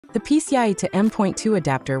The PCIe to M.2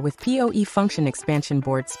 adapter with PoE function expansion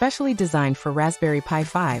board specially designed for Raspberry Pi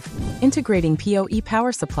 5, integrating PoE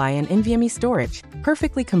power supply and NVMe storage,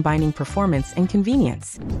 perfectly combining performance and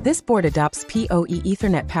convenience. This board adopts PoE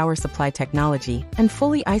Ethernet power supply technology and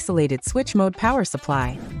fully isolated switch mode power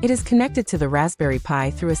supply. It is connected to the Raspberry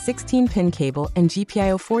Pi through a 16-pin cable and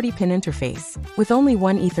GPIO 40-pin interface. With only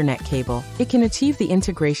one Ethernet cable, it can achieve the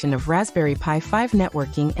integration of Raspberry Pi 5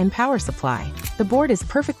 networking and power supply. The board is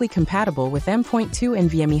perfectly compatible with M.2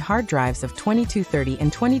 NVMe hard drives of 2230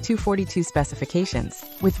 and 2242 specifications,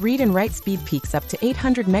 with read and write speed peaks up to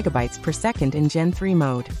 800 megabytes per second in Gen 3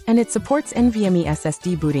 mode, and it supports NVMe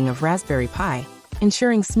SSD booting of Raspberry Pi,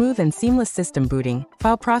 ensuring smooth and seamless system booting,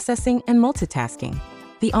 file processing, and multitasking.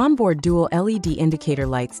 The onboard dual LED indicator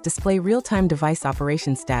lights display real-time device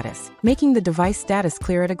operation status, making the device status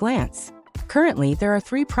clear at a glance. Currently, there are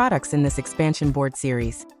 3 products in this expansion board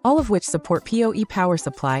series, all of which support PoE power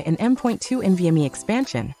supply and M.2 NVMe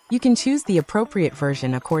expansion. You can choose the appropriate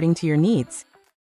version according to your needs.